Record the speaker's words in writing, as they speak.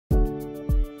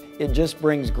It just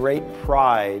brings great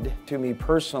pride to me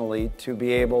personally to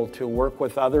be able to work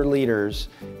with other leaders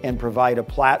and provide a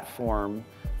platform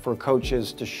for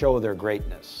coaches to show their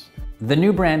greatness. The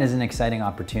new brand is an exciting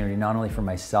opportunity, not only for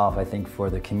myself, I think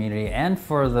for the community and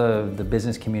for the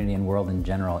business community and world in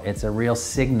general. It's a real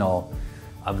signal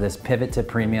of this pivot to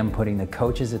premium, putting the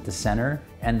coaches at the center,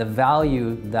 and the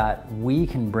value that we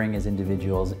can bring as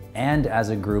individuals and as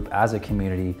a group, as a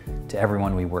community, to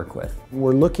everyone we work with.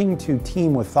 We're looking to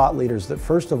team with thought leaders that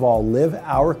first of all live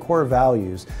our core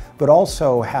values, but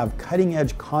also have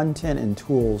cutting-edge content and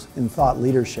tools in thought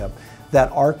leadership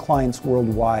that our clients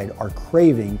worldwide are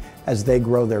craving as they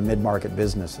grow their mid-market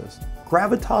businesses.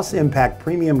 Gravitas Impact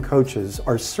Premium Coaches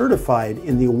are certified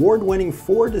in the award-winning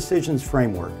 4 Decisions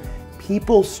Framework: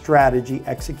 people, strategy,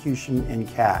 execution, and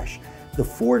cash. The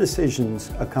 4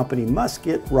 decisions a company must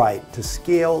get right to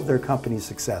scale their company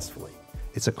successfully.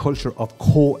 It's a culture of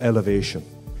co-elevation.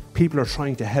 People are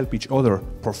trying to help each other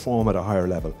perform at a higher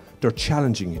level. They're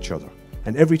challenging each other.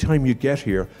 And every time you get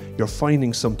here, you're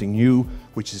finding something new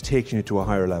which is taking you to a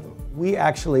higher level. We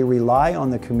actually rely on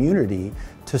the community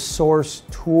to source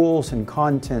tools and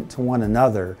content to one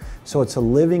another, so it's a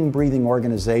living, breathing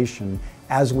organization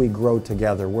as we grow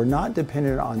together. We're not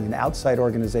dependent on an outside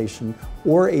organization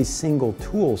or a single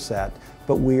tool set,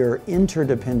 but we are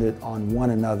interdependent on one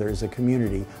another as a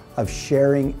community of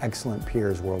sharing excellent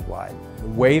peers worldwide. The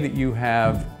way that you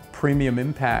have premium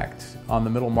impact on the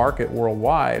middle market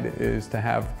worldwide is to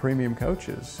have premium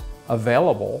coaches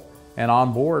available and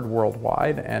on board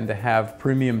worldwide, and to have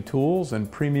premium tools and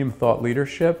premium thought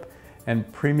leadership and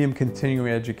premium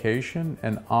continuing education,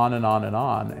 and on and on and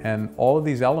on. And all of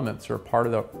these elements are part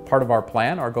of our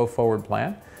plan, our go-forward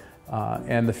plan,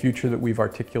 and the future that we've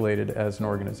articulated as an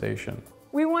organization.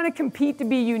 We want to compete to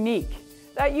be unique.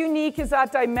 That unique is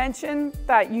that dimension,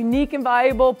 that unique and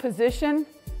valuable position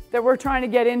that we're trying to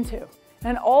get into.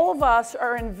 And all of us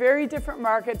are in very different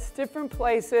markets, different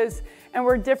places, and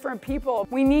we're different people.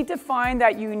 We need to find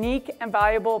that unique and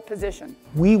valuable position.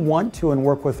 We want to and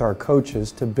work with our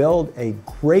coaches to build a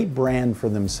great brand for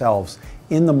themselves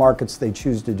in the markets they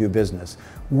choose to do business.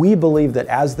 We believe that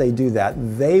as they do that,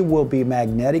 they will be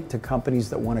magnetic to companies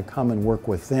that want to come and work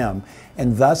with them,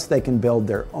 and thus they can build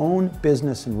their own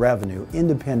business and revenue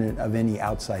independent of any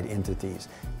outside entities,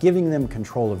 giving them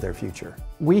control of their future.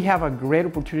 We have a great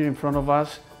opportunity in front of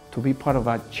us to be part of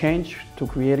a change, to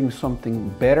creating something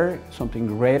better, something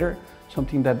greater,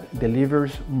 something that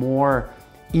delivers more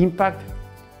impact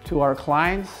to our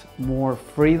clients, more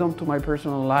freedom to my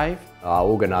personal life. Our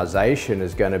organization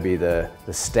is going to be the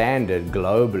standard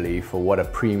globally for what a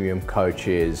premium coach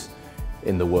is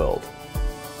in the world.